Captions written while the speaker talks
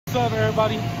What's up,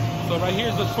 everybody? So right here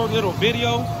is a short little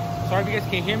video. Sorry if you guys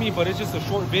can't hear me, but it's just a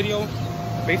short video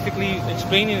basically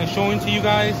explaining and showing to you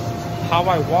guys how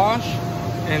I wash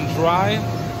and dry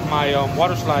my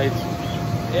water slides.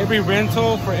 For every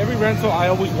rental I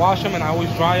always wash them and I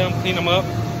always dry them, clean them up,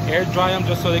 air dry them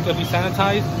just so they could be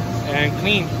sanitized and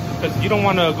clean, because you don't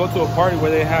want to go to a party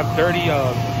where they have a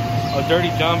dirty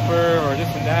jumper or this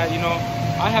and that. You know,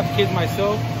 I have kids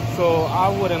myself, so I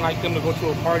wouldn't like them to go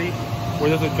to a party where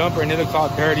there's a jumper and it looks all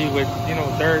dirty with, you know,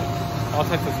 dirt, all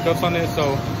types of stuff on it. So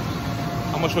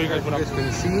I'm gonna show you guys what you guys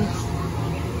can see.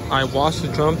 I washed the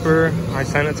jumper, I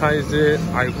sanitized it,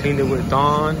 I cleaned it with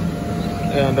Dawn,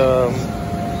 and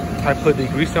I put the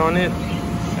grease on it,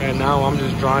 and now I'm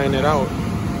just drying it out.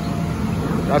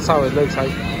 That's how it looks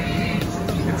like.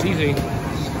 It's easy.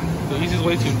 The easiest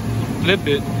way to flip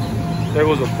it, there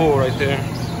was a pull right there.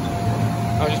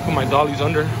 I just put my dollies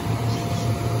under.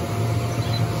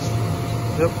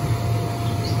 Yep.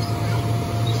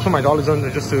 Put my dollies under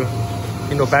just to,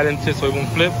 you know, balance it so it won't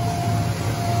flip.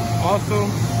 Also,